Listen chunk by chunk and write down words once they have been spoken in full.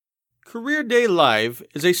Career Day Live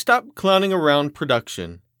is a Stop Clowning Around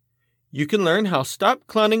production. You can learn how Stop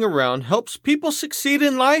Clowning Around helps people succeed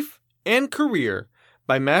in life and career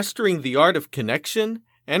by mastering the art of connection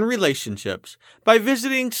and relationships by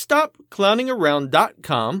visiting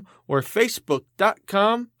stopclowningaround.com or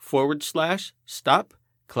facebook.com/Stop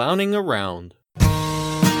Clowning Around.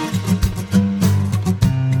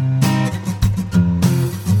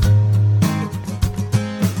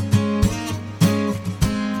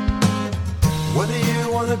 What do you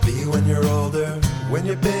want to be when you're older? When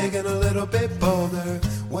you're big and a little bit bolder?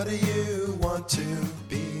 What do you want to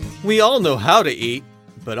be? We all know how to eat,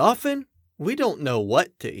 but often we don't know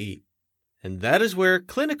what to eat. And that is where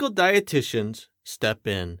clinical dietitians step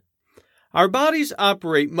in. Our bodies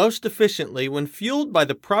operate most efficiently when fueled by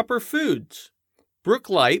the proper foods. Brooke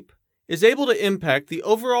Lipe is able to impact the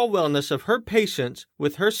overall wellness of her patients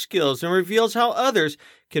with her skills and reveals how others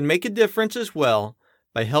can make a difference as well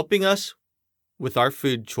by helping us with our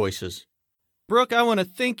food choices. Brooke, I want to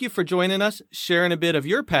thank you for joining us, sharing a bit of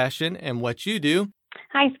your passion and what you do.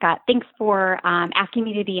 Hi, Scott. Thanks for asking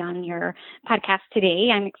me to be on your podcast today.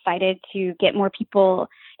 I'm excited to get more people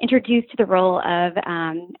introduced to the role of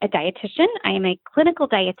a dietitian. I am a clinical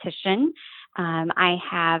dietitian. I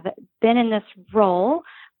have been in this role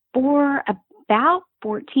for about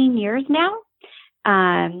 14 years now.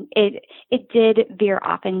 It did veer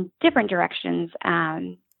off in different directions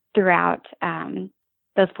throughout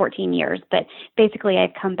those 14 years. But basically,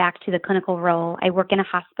 I've come back to the clinical role. I work in a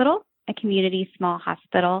hospital, a community small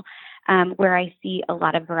hospital, where I see a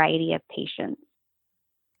lot of variety of patients.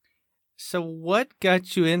 So what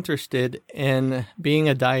got you interested in being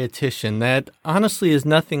a dietitian? That honestly is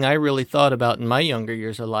nothing I really thought about in my younger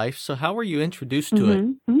years of life. So how were you introduced to it?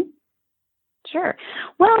 Sure.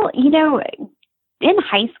 Well, in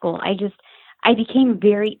high school, I became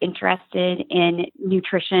very interested in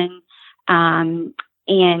nutrition,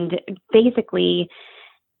 and basically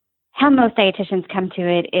how most dietitians come to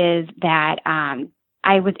it is that I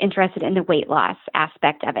was interested in the weight loss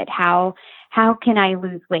aspect of it. How can I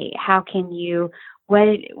lose weight? How can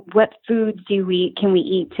what foods can we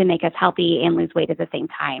eat to make us healthy and lose weight at the same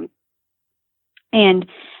time? And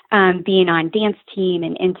being on dance team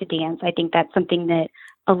and into dance, I think that's something that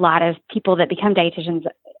a lot of people that become dietitians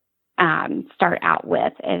start out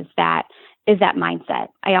with is that mindset.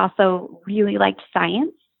 I also really liked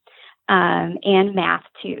science and math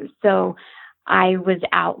too. So I was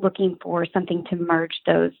out looking for something to merge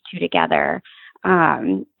those two together.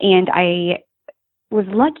 And I was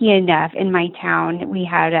lucky enough in my town, we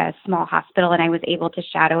had a small hospital and I was able to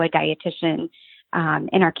shadow a dietitian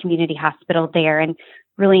in our community hospital there and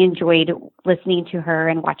really enjoyed listening to her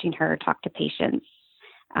and watching her talk to patients.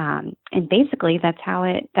 And basically that's how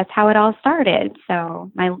it all started.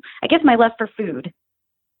 So I guess my love for food.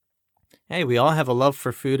 Hey, we all have a love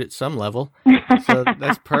for food at some level. So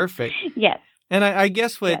that's perfect. Yes. And I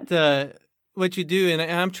guess what you do, and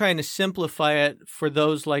I'm trying to simplify it for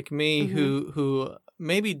those like me who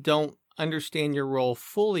maybe don't understand your role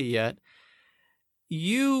fully yet,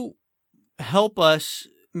 you help us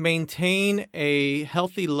maintain a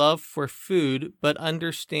healthy love for food, but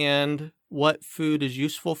understand what food is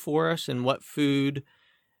useful for us and what food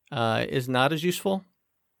is not as useful?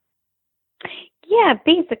 Yeah,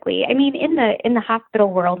 basically. I mean, in the hospital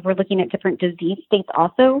world, we're looking at different disease states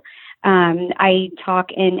also. I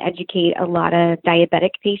talk and educate a lot of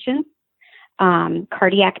diabetic patients,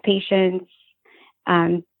 cardiac patients,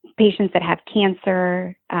 patients that have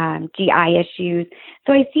cancer, GI issues.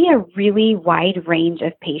 So I see a really wide range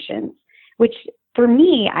of patients, which for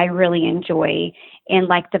me, I really enjoy and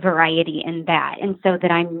like the variety in that. And so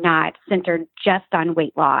that I'm not centered just on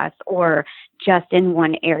weight loss or just in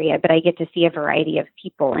one area, but I get to see a variety of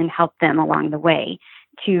people and help them along the way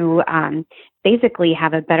to basically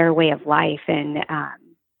have a better way of life and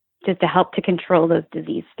just to help to control those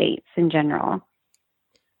disease states in general.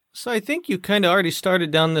 So I think you kind of already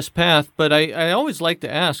started down this path, but I always like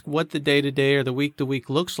to ask what the day-to-day or the week-to-week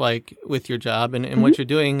looks like with your job and what you're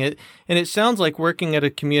doing. And it sounds like working at a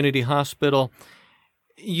community hospital,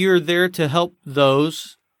 you're there to help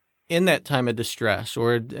those in that time of distress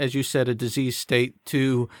or, as you said, a disease state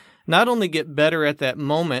to not only get better at that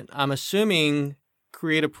moment, I'm assuming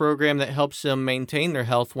create a program that helps them maintain their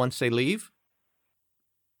health once they leave?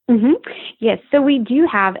 Yes, so we do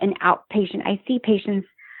have an outpatient. I see patients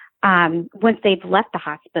once they've left the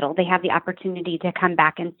hospital, they have the opportunity to come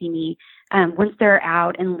back and see me once they're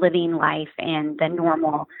out and living life and the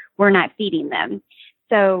normal, we're not feeding them.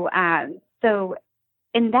 So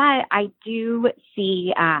in that, I do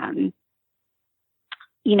see, in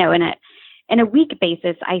a week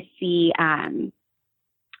basis, I see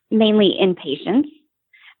mainly inpatients.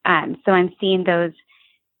 So I'm seeing those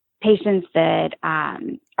patients that are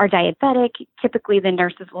diabetic. Typically, the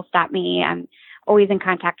nurses will stop me. I'm always in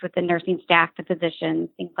contact with the nursing staff, the physicians,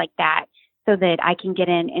 things like that, so that I can get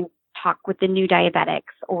in and talk with the new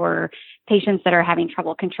diabetics or patients that are having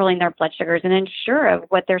trouble controlling their blood sugars and ensure of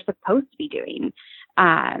what they're supposed to be doing.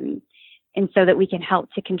 And so that we can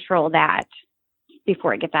help to control that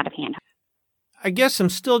before it gets out of hand. I guess I'm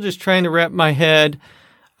still just trying to wrap my head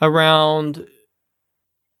around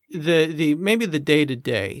the maybe the day to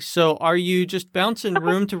day. So are you just bouncing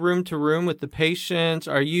room to room to room with the patients?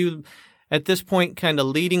 Are you at this point kind of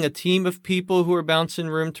leading a team of people who are bouncing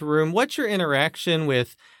room to room? What's your interaction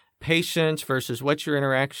with patients versus what's your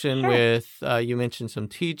interaction with, you mentioned some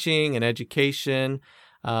teaching and education.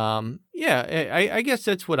 I guess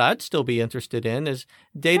that's what I'd still be interested in is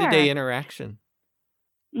day-to-day interaction.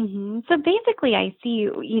 Mm-hmm. So basically I see,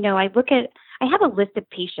 I have a list of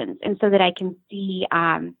patients, and so that I can see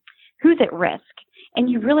who's at risk. And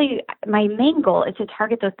my main goal is to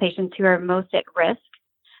target those patients who are most at risk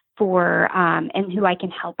for, and who I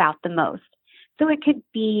can help out the most. So it could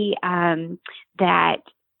be that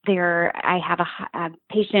I have a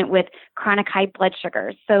patient with chronic high blood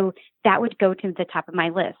sugars. So that would go to the top of my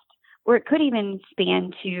list. Or it could even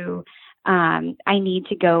span to, I need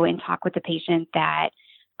to go and talk with the patient that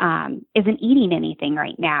isn't eating anything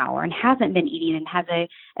right now or hasn't been eating and has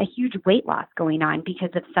a huge weight loss going on because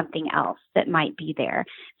of something else that might be there.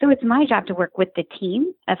 So it's my job to work with the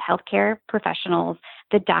team of healthcare professionals,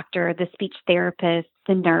 the doctor, the speech therapist,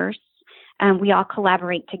 the nurse. We all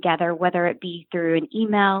collaborate together, whether it be through an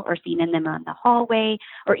email or seeing them on the hallway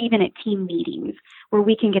or even at team meetings where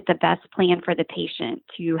we can get the best plan for the patient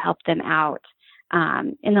to help them out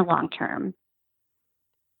in the long term.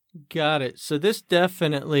 Got it. So this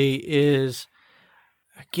definitely is,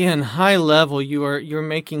 again, high level. You're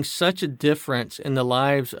making such a difference in the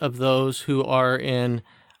lives of those who are in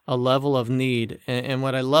a level of need. And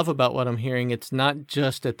what I love about what I'm hearing, it's not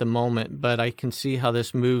just at the moment, but I can see how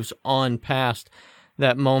this moves on past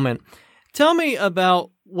that moment. Tell me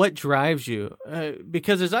about what drives you,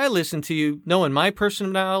 because as I listen to you, knowing my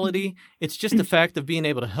personality, it's just the fact of being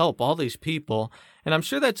able to help all these people. And I'm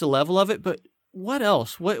sure that's a level of it, but what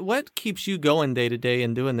else? What keeps you going day to day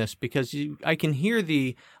and doing this? Because I can hear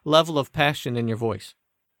the level of passion in your voice.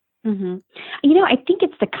 Mm-hmm. I think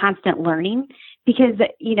it's the constant learning because,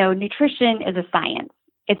 nutrition is a science.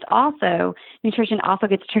 Nutrition also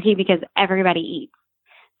gets tricky because everybody eats.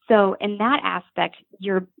 So in that aspect,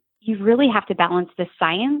 you really have to balance the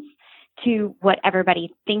science to what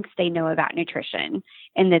everybody thinks they know about nutrition,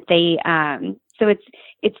 and that they, so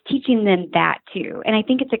it's teaching them that too. And I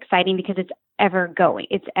think it's exciting because it's ever going,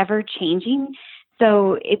 it's ever changing.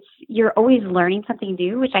 So you're always learning something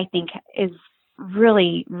new, which I think is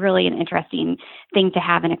really, really an interesting thing to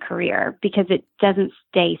have in a career because it doesn't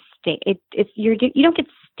stay you don't get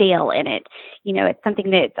stale in it. It's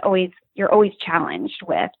something that you're always challenged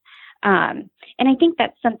with. And I think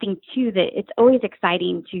that's something too, that it's always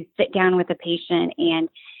exciting to sit down with a patient and,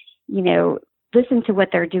 listen to what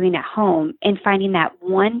they're doing at home and finding that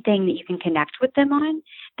one thing that you can connect with them on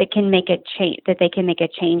that can make a change, that they can make a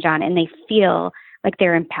change on, and they feel like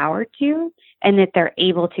they're empowered to, and that they're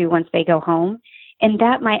able to once they go home. And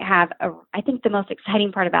that might have I think the most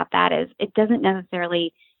exciting part about that is it doesn't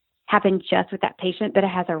necessarily happen just with that patient, but it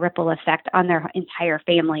has a ripple effect on their entire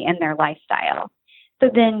family and their lifestyle. So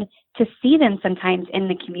then to see them sometimes in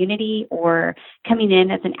the community or coming in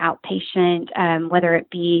as an outpatient, whether it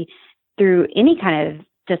be through any kind of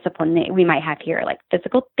discipline that we might have here, like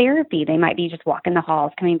physical therapy, they might be just walking the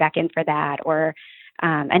halls, coming back in for that, or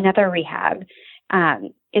another rehab.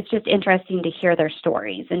 It's just interesting to hear their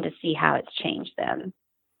stories and to see how it's changed them.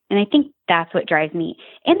 And I think that's what drives me.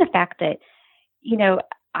 And the fact that,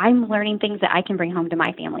 I'm learning things that I can bring home to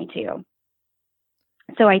my family too.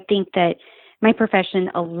 So I think that my profession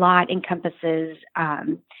a lot encompasses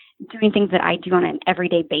doing things that I do on an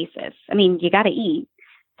everyday basis. I mean, you got to eat.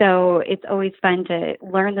 So it's always fun to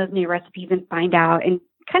learn those new recipes and find out and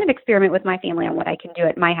kind of experiment with my family on what I can do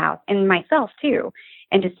at my house and myself too,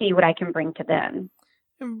 and to see what I can bring to them.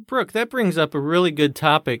 Brooke, that brings up a really good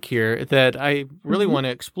topic here that I really want to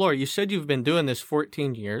explore. You said you've been doing this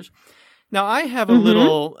 14 years. Now, I have a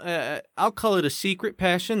little, I'll call it a secret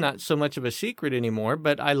passion, not so much of a secret anymore,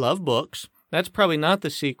 but I love books. That's probably not the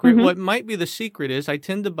secret. What might be the secret is I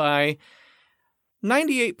tend to buy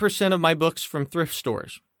 98% of my books from thrift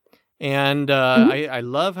stores. And I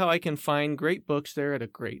love how I can find great books there at a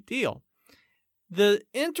great deal. The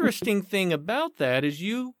interesting thing about that is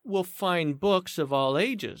you will find books of all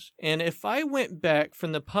ages. And if I went back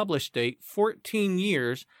from the published date 14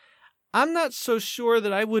 years, I'm not so sure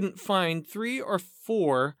that I wouldn't find 3 or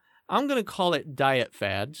 4, I'm going to call it diet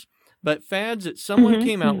fads, but fads that someone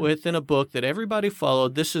came out with in a book that everybody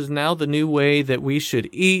followed. This is now the new way that we should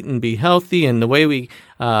eat and be healthy, and the way we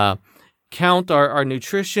count our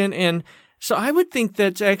nutrition. And so I would think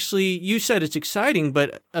that's actually, you said it's exciting,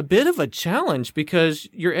 but a bit of a challenge, because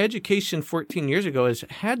your education 14 years ago has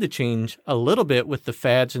had to change a little bit with the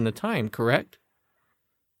fads and the time, correct?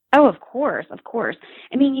 Oh, of course, of course.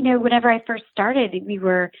 I mean, whenever I first started, we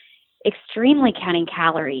were extremely counting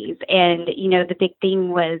calories, and, the big thing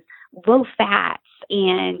was low fats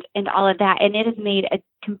and all of that. And it has made a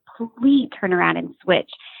complete turnaround and switch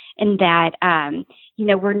in that,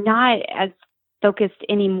 we're not as focused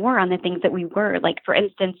anymore on the things that we were. Like, for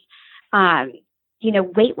instance,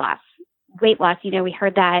 weight loss. We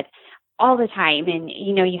heard that all the time, and,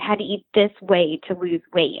 you had to eat this way to lose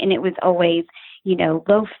weight. And it was always,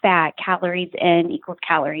 low fat, calories in equals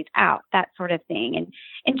calories out, that sort of thing.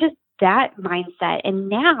 And just that mindset. And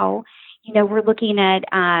now, we're looking at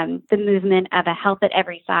the movement of a health at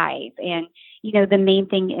every size. And, the main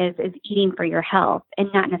thing is eating for your health and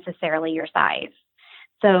not necessarily your size.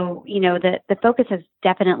 So, the focus has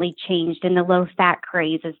definitely changed, and the low fat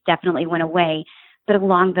craze has definitely went away. But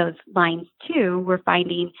along those lines too, we're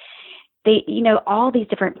finding all these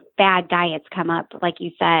different fad diets come up, like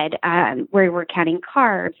you said, where we're counting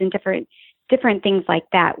carbs and different things like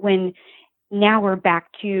that. When now we're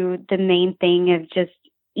back to the main thing of just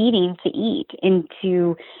eating to eat, and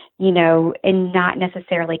and not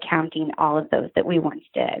necessarily counting all of those that we once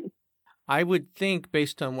did. I would think,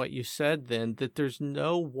 based on what you said then, that there's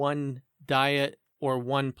no one diet or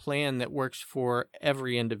one plan that works for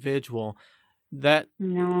every individual. That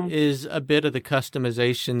is a bit of the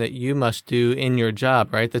customization that you must do in your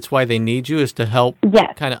job, right? That's why they need you, is to help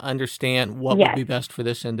kind of understand what would be best for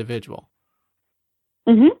this individual.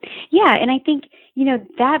 Yeah, and I think,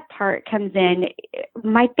 that part comes in.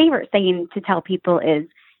 My favorite saying to tell people is,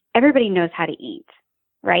 everybody knows how to eat,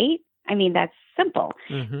 right? I mean, that's simple.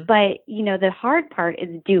 But, the hard part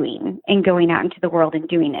is doing and going out into the world and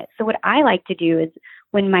doing it. So what I like to do is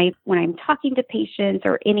when I'm talking to patients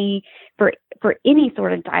or for any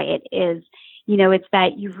sort of diet is, it's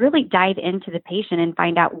that you really dive into the patient and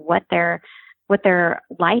find out what their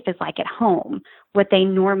life is like at home, what they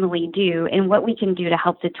normally do, and what we can do to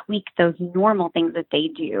help to tweak those normal things that they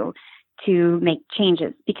do to make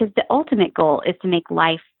changes. Because the ultimate goal is to make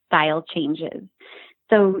lifestyle changes.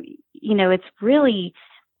 So, it's really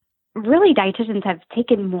dietitians have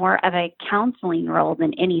taken more of a counseling role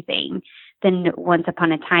than anything, than once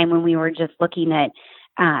upon a time when we were just looking at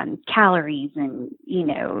calories and,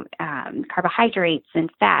 carbohydrates and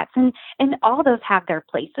fats. And all those have their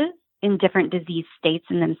places in different disease states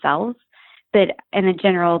in themselves. But in a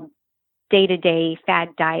general day-to-day fad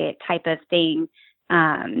diet type of thing,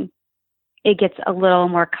 it gets a little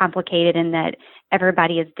more complicated in that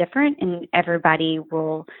everybody is different, and everybody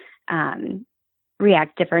will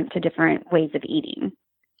react different to different ways of eating.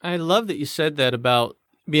 I love that you said that about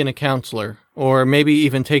being a counselor, or maybe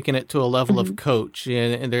even taking it to a level of coach.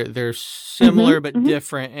 And they're similar but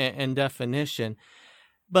different in definition.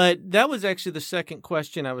 But that was actually the second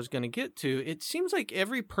question I was going to get to. It seems like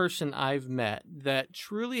every person I've met that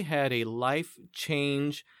truly had a life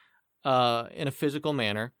change in a physical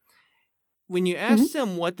manner, when you asked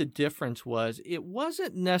them what the difference was, it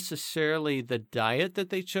wasn't necessarily the diet that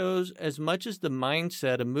they chose as much as the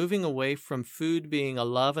mindset of moving away from food being a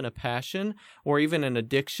love and a passion or even an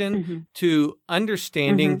addiction to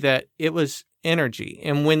understanding that it was energy.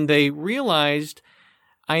 And when they realized,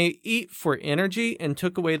 I eat for energy, and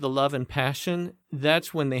took away the love and passion,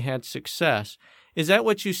 that's when they had success. Is that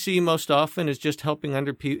what you see most often, is just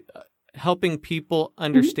helping people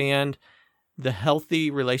understand the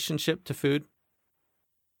healthy relationship to food?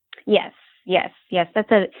 Yes.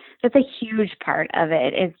 That's a huge part of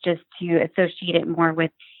it, is just to associate it more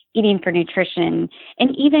with eating for nutrition,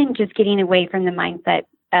 and even just getting away from the mindset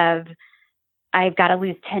of, I've got to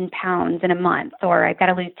lose 10 pounds in a month, or I've got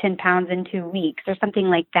to lose 10 pounds in 2 weeks, or something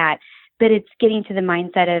like that. But it's getting to the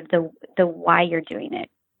mindset of the why you're doing it.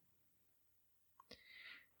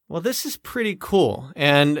 Well, this is pretty cool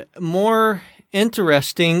and more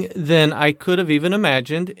interesting than I could have even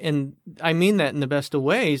imagined. And I mean that in the best of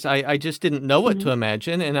ways. I just didn't know what to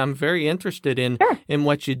imagine, and I'm very interested in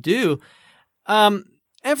what you do.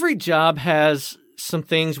 Every job has some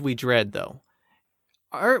things we dread, though.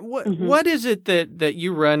 What is it that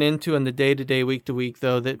you run into in the day-to-day, week-to-week,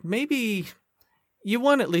 though, that maybe you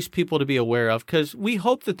want at least people to be aware of, because we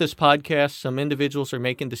hope that this podcast, some individuals are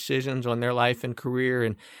making decisions on their life and career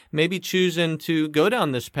and maybe choosing to go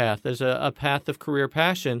down this path as a path of career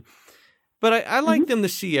passion. But I like them to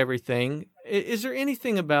see everything. Is there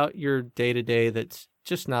anything about your day-to-day that's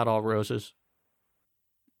just not all roses?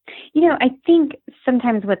 I think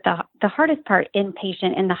sometimes what the hardest part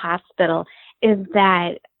inpatient in the hospital is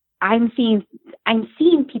that I'm seeing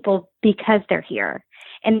people because they're here.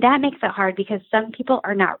 And that makes it hard because some people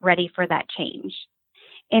are not ready for that change.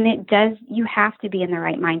 And you have to be in the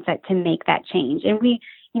right mindset to make that change. And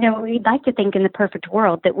we'd like to think in the perfect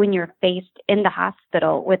world that when you're faced in the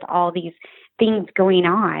hospital with all these things going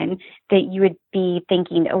on, that you would be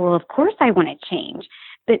thinking, oh, well, of course I want to change.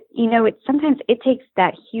 But, sometimes it takes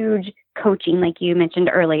that huge coaching, like you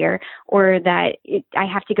mentioned earlier, or that I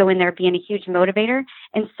have to go in there being a huge motivator.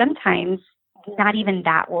 And sometimes not even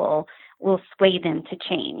that will sway them to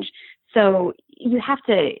change. So you have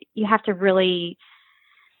to really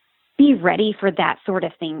be ready for that sort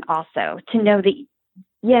of thing also, to know that,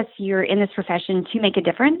 yes, you're in this profession to make a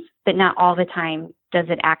difference, but not all the time does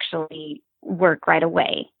it actually work right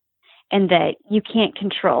away. And that you can't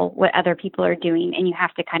control what other people are doing, and you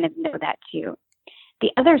have to kind of know that too.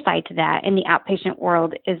 The other side to that in the outpatient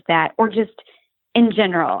world is that, or just in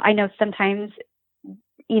general, I know sometimes,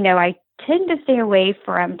 I tend to stay away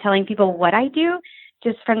from telling people what I do,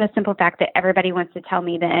 just from the simple fact that everybody wants to tell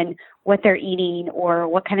me then what they're eating or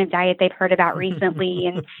what kind of diet they've heard about recently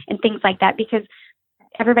and things like that, because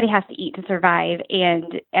everybody has to eat to survive,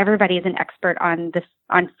 and everybody is an expert on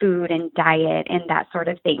food and diet and that sort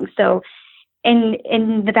of thing. So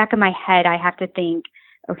in the back of my head, I have to think,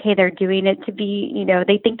 okay, they're doing it to be,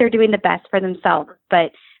 they think they're doing the best for themselves,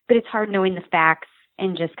 but it's hard knowing the facts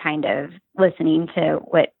and just kind of listening to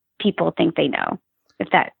what people think they know, if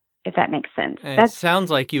that makes sense. It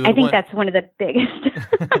sounds like you would I think that's one of the biggest.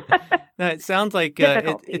 No, it sounds like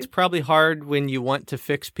it's probably hard when you want to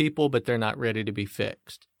fix people, but they're not ready to be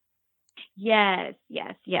fixed. Yes.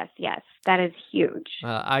 That is huge.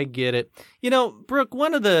 I get it. Brooke,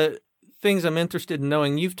 one of the things I'm interested in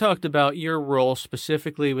knowing, you've talked about your role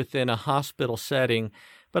specifically within a hospital setting,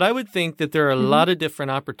 but I would think that there are a lot of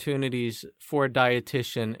different opportunities for a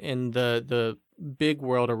dietitian in the big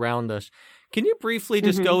world around us. Can you briefly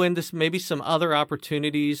just go into maybe some other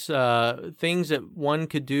opportunities, things that one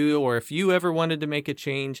could do, or if you ever wanted to make a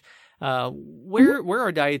change, where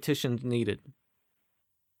are dietitians needed?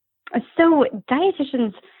 So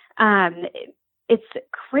dietitians, it's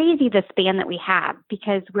crazy the span that we have,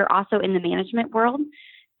 because we're also in the management world.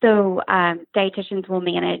 So dietitians will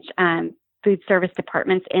manage food service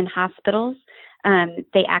departments in hospitals.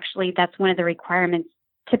 That's one of the requirements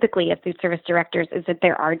typically of food service directors, is that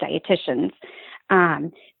there are dietitians.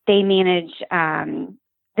 They manage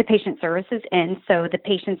the patient services in, so the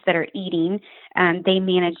patients that are eating, they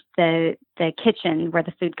manage the kitchen where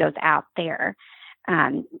the food goes out there.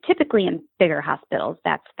 Typically in bigger hospitals,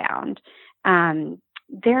 that's found.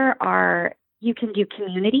 You can do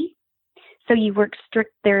community. So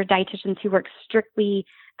there are dietitians who work strictly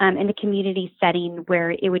in the community setting,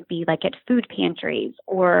 where it would be like at food pantries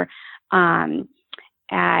or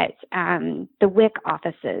at the WIC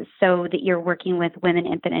offices, so that you're working with women,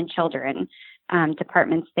 infant, and children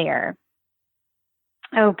departments there.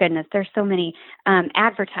 Oh goodness, there's so many.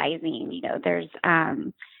 Advertising, there's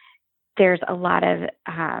a lot of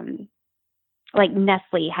like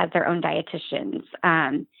Nestle has their own dietitians.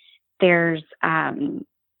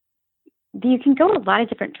 You can go a lot of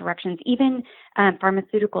different directions. Even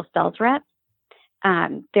pharmaceutical sales reps.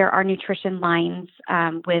 There are nutrition lines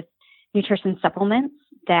with nutrition supplements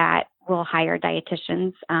that will hire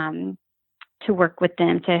dietitians to work with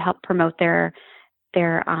them to help promote their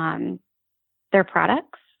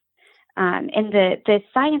products. And the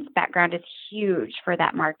science background is huge for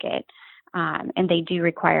that market, and they do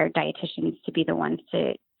require dietitians to be the ones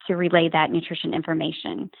to relay that nutrition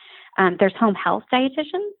information. There's home health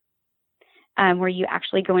dietitians, where you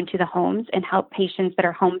actually go into the homes and help patients that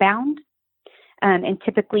are homebound. And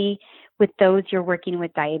typically with those, you're working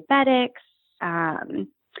with diabetics and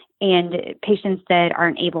patients that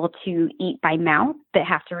aren't able to eat by mouth, that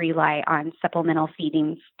have to rely on supplemental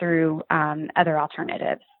feedings through other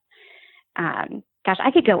alternatives. Gosh,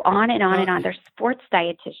 I could go on and on and on. There's sports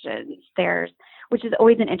dietitians, which is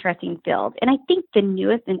always an interesting field. And I think the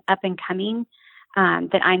newest and up and coming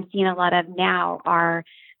that I'm seeing a lot of now are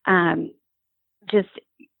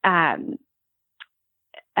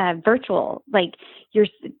virtual. Like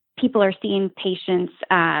people are seeing patients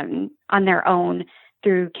on their own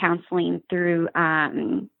through counseling, through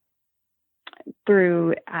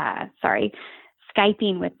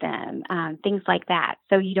Skyping with them, things like that.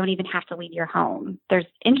 So you don't even have to leave your home. There's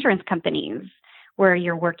insurance companies where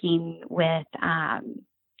you're working with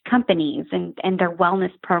companies and their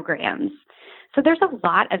wellness programs. So there's a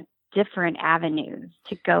lot of different avenues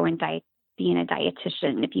to go and being a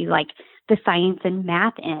dietitian. If you like the science and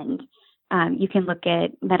math end, you can look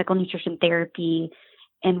at medical nutrition therapy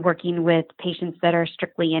and working with patients that are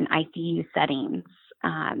strictly in ICU settings.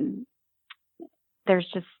 There's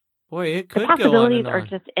just Boy, it the could go on possibilities and are on.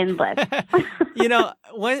 just endless.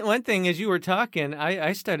 One thing as you were talking,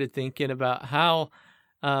 I started thinking about how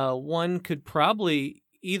one could probably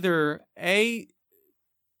either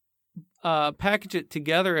package it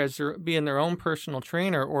together as being their own personal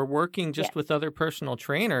trainer or working just with other personal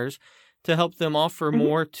trainers to help them offer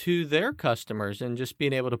more to their customers and just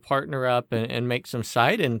being able to partner up and make some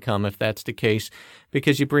side income if that's the case,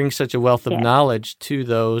 because you bring such a wealth of knowledge to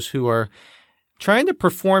those who are trying to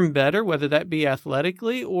perform better, whether that be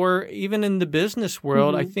athletically or even in the business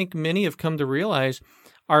world. I think many have come to realize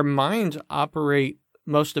our minds operate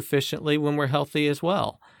most efficiently when we're healthy as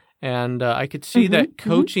well. And I could see that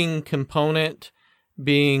coaching component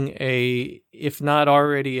being if not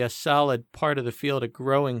already a solid part of the field, a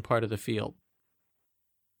growing part of the field.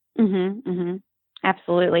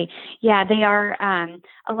 Absolutely. Yeah, they are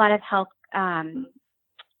a lot of health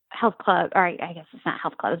clubs, or I guess it's not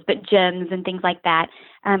health clubs, but gyms and things like that.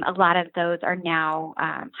 A lot of those are now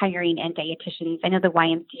hiring in dietitians. I know the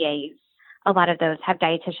YMCAs, a lot of those have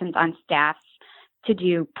dietitians on staff to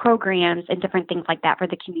do programs and different things like that for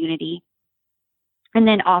the community. And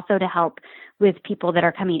then also to help with people that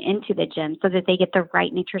are coming into the gym so that they get the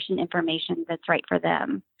right nutrition information that's right for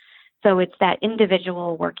them. So it's that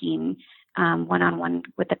individual working one-on-one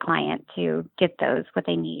with the client to get what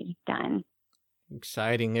they need done.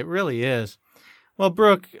 Exciting. It really is. Well,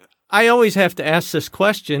 Brooke, I always have to ask this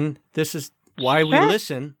question. This is why we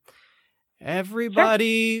listen.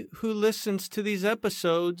 Everybody who listens to these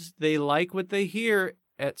episodes, they like what they hear.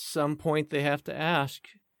 At some point, they have to ask,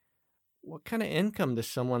 what kind of income does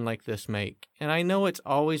someone like this make? And I know it's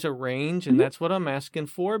always a range, and that's what I'm asking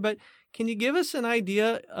for, but can you give us an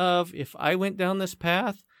idea of, if I went down this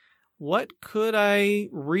path, what could I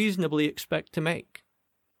reasonably expect to make?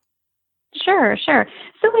 Sure. So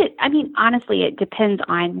honestly, it depends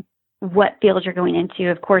on what field you're going into.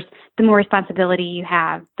 Of course, the more responsibility you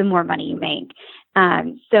have, the more money you make.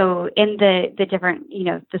 So in the different,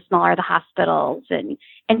 the smaller the hospitals and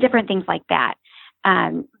different things like that.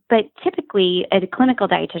 But typically, a clinical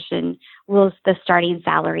dietitian the starting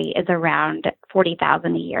salary is around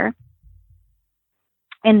 $40,000 a year.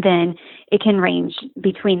 And then it can range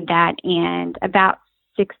between that and about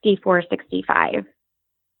 64, 65.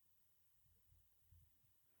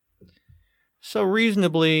 So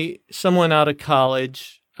reasonably, someone out of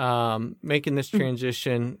college making this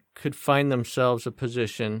transition could find themselves a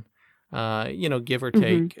position, give or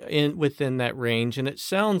take, within that range. And it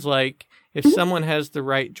sounds like if someone has the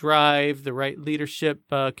right drive, the right leadership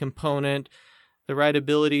component, the right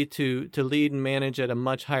ability to lead and manage at a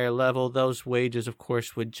much higher level, those wages, of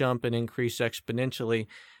course, would jump and increase exponentially.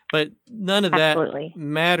 But none of that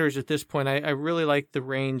matters at this point. I really like the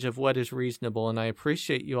range of what is reasonable, and I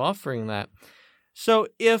appreciate you offering that. So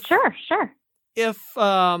if there's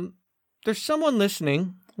someone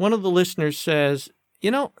listening, one of the listeners says,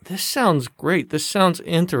 this sounds great, this sounds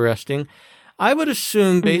interesting, I would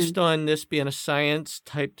assume, based on this being a science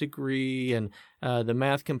type degree and the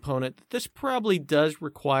math component, that this probably does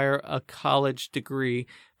require a college degree.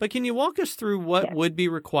 But can you walk us through what would be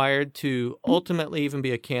required to ultimately even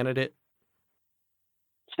be a candidate?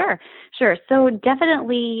 Sure. So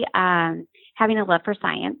definitely having a love for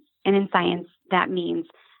science. And in science, that means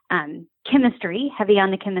chemistry, heavy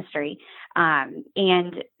on the chemistry.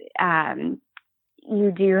 And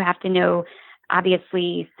you do have to know,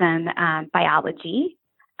 obviously, some biology.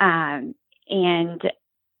 And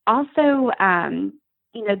also,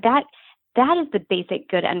 that is the basic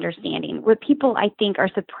good understanding. What people, I think, are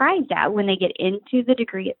surprised at when they get into the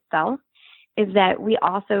degree itself is that we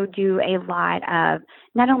also do a lot of,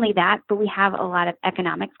 not only that, but we have a lot of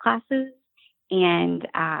economics classes and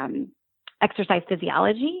exercise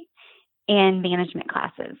physiology and management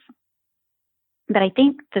classes. But I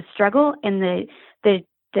think the struggle and the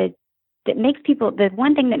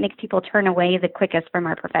one thing that makes people turn away the quickest from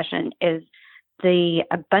our profession is the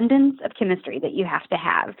abundance of chemistry that you have to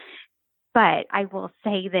have. But I will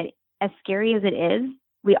say that as scary as it is,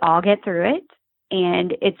 we all get through it.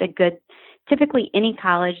 And it's typically any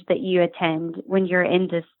college that you attend, when you're in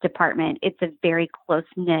this department, it's a very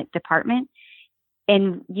close-knit department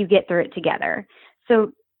and you get through it together.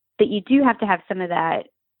 So, but you do have to have some of that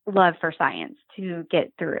love for science to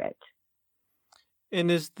get through it. And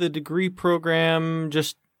is the degree program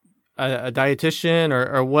just a dietitian,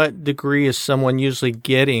 or what degree is someone usually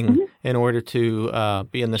getting in order to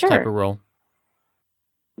be in this type of role?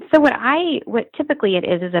 So what typically it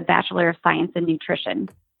is a Bachelor of Science in Nutrition.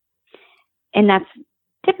 And that's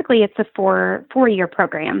typically it's a four-year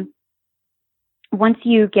program. Once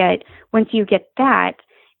you get that,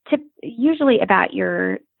 usually about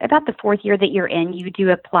the fourth year that you're in, you do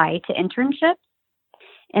apply to internships.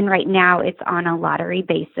 And right now it's on a lottery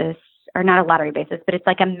basis, or not a lottery basis, but it's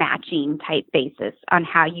like a matching type basis on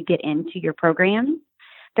how you get into your program.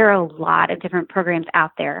 There are a lot of different programs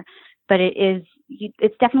out there, but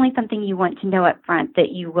it's definitely something you want to know up front, that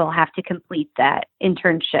you will have to complete that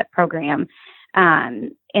internship program.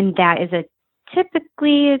 And that is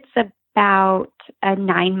typically it's about a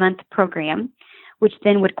 9-month program, which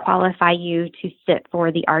then would qualify you to sit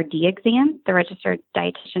for the RD exam, the Registered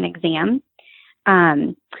Dietitian exam.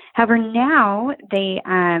 However, now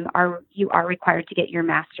you are required to get your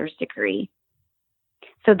master's degree.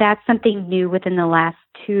 So that's something new within the last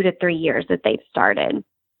 2 to 3 years that they've started.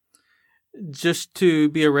 Just to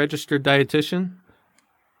be a registered dietitian?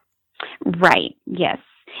 Right, yes.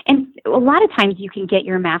 And a lot of times you can get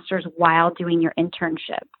your master's while doing your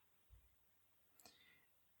internship.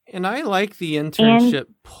 And I like the internship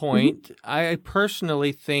point. I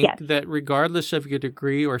personally think that regardless of your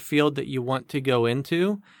degree or field that you want to go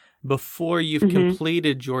into, before you've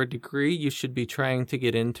completed your degree, you should be trying to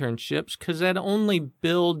get internships, because that only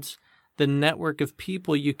builds the network of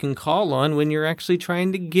people you can call on when you're actually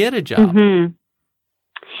trying to get a job.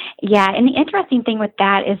 Yeah, and the interesting thing with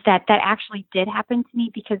that is that actually did happen to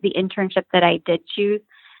me, because the internship that I did choose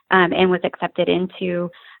and was accepted into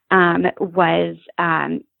it was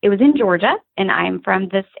in Georgia, and I'm from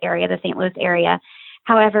this area, the St. Louis area.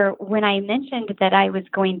 However, when I mentioned that I was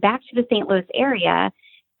going back to the St. Louis area,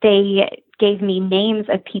 they gave me names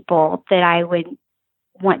of people that I would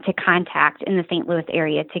want to contact in the St. Louis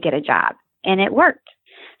area to get a job, and it worked.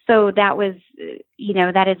 So that was,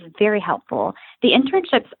 that is very helpful. The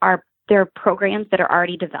internships they're programs that are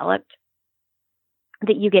already developed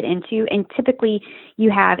that you get into, and typically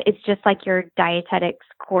it's just like your dietetics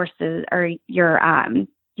courses or your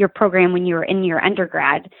program when you were in your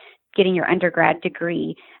undergrad, getting your undergrad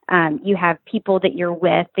degree. You have people that you're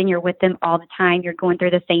with, and you're with them all the time. You're going through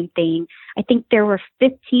the same thing. I think there were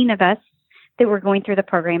 15 of us that were going through the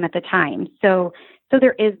program at the time. So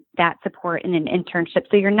there is that support in an internship.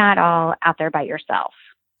 So you're not all out there by yourself.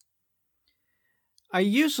 I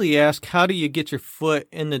usually ask, how do you get your foot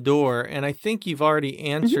in the door? And I think you've already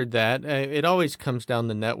answered that. It always comes down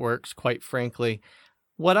to networks, quite frankly.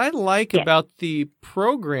 What I like about the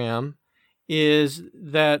program is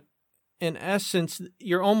that, in essence,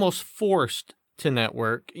 you're almost forced to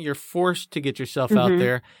network. You're forced to get yourself out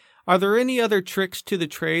there. Are there any other tricks to the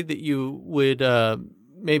trade that you would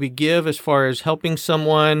maybe give as far as helping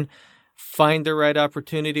someone find the right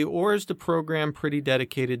opportunity, or is the program pretty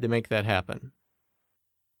dedicated to make that happen?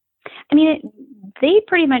 I mean, you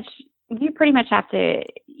pretty much have to,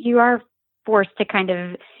 you are forced to kind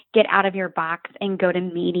of get out of your box and go to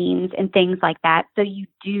meetings and things like that. So you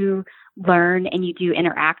do learn and you do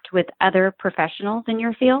interact with other professionals in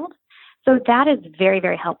your field. So that is very,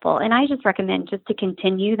 very helpful. And I just recommend just to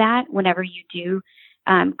continue that whenever you do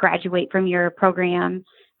graduate from your program.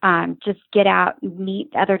 Just get out,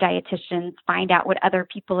 meet other dietitians, find out what other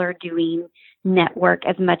people are doing, network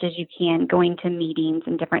as much as you can, going to meetings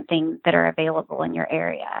and different things that are available in your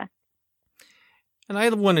area. And I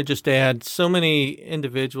want to just add, so many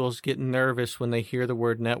individuals get nervous when they hear the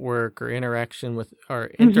word network or interacting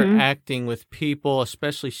with people,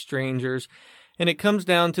 especially strangers. And it comes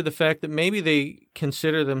down to the fact that maybe they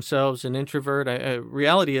consider themselves an introvert.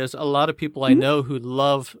 Reality is, a lot of people I know who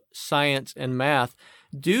love science and math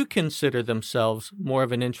do consider themselves more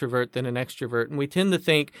of an introvert than an extrovert. And we tend to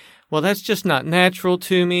think, well, that's just not natural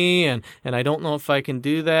to me, and I don't know if I can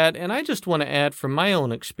do that. And I just want to add from my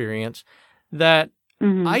own experience that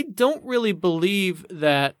I don't really believe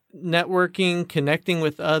that networking, connecting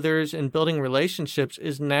with others, and building relationships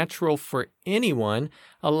is natural for anyone.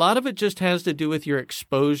 A lot of it just has to do with your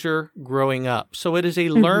exposure growing up. So it is a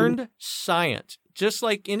learned science, just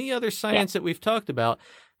like any other science that we've talked about.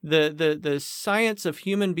 The science of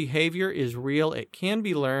human behavior is real. It can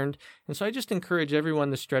be learned. And so I just encourage everyone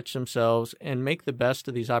to stretch themselves and make the best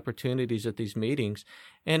of these opportunities at these meetings.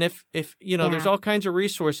 And if there's all kinds of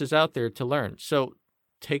resources out there to learn. So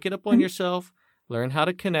take it up on yourself, learn how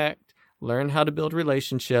to connect, learn how to build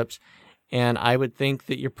relationships. And I would think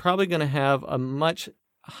that you're probably going to have a much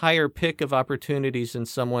higher pick of opportunities than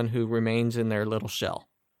someone who remains in their little shell.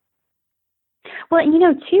 Well,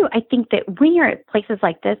 too, I think that when you're at places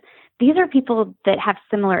like this, these are people that have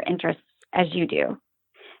similar interests as you do.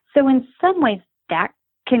 So in some ways, that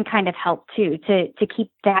can kind of help too, to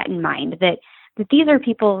keep that in mind, that these are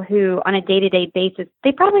people who on a day-to-day basis,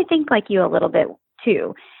 they probably think like you a little bit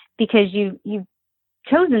too, because you've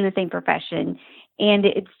chosen the same profession. And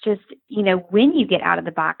it's just, when you get out of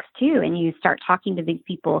the box too, and you start talking to these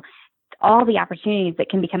people, all the opportunities that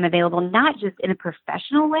can become available, not just in a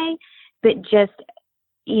professional way, but just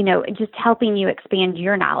helping you expand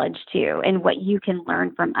your knowledge too, and what you can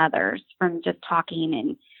learn from others from just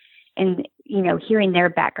talking and hearing their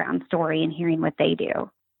background story and hearing what they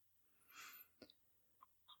do.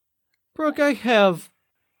 Brooke, I have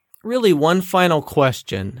really one final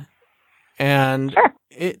question, and Sure.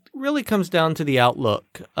 it really comes down to the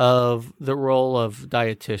outlook of the role of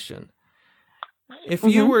dietitian. If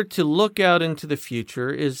you were to look out into the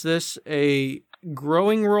future, is this a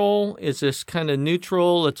growing role? Is this kind of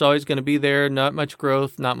neutral? It's always going to be there, not much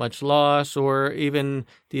growth, not much loss, or even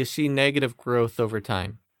do you see negative growth over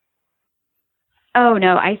time? Oh,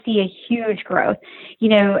 no, I see a huge growth,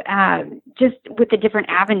 just with the different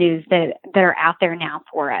avenues that are out there now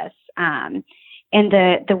for us. And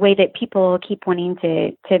the way that people keep wanting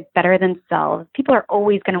to better themselves. People are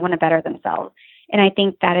always going to want to better themselves. And I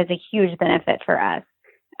think that is a huge benefit for us.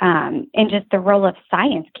 And just the role of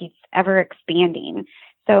science keeps ever expanding.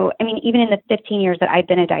 So, even in the 15 years that I've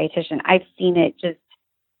been a dietitian, I've seen it just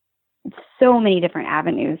so many different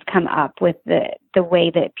avenues come up with the way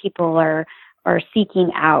that people are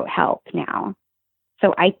seeking out help now.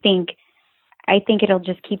 So I think it'll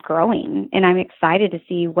just keep growing, and I'm excited to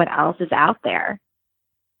see what else is out there.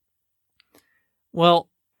 Well,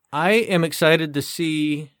 I am excited to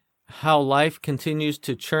see how life continues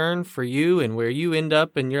to churn for you and where you end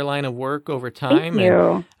up in your line of work over time. Thank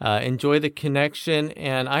you. And enjoy the connection.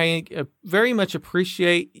 And I very much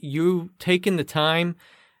appreciate you taking the time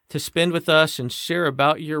to spend with us and share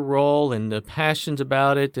about your role and the passions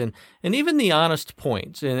about it and even the honest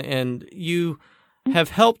points. And you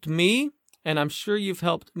have helped me, and I'm sure you've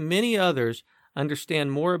helped many others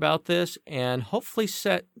understand more about this and hopefully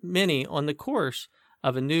set many on the course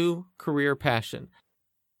of a new career passion.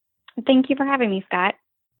 Thank you for having me, Scott.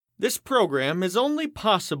 This program is only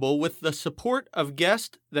possible with the support of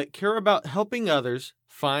guests that care about helping others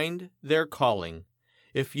find their calling.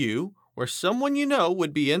 If you or someone you know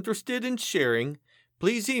would be interested in sharing,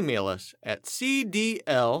 please email us at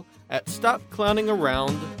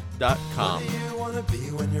cdl@stopclowningaround.com. What do you want to be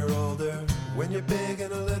when you're older? When you're big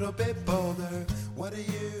and a little bit bolder? What do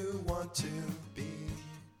you want to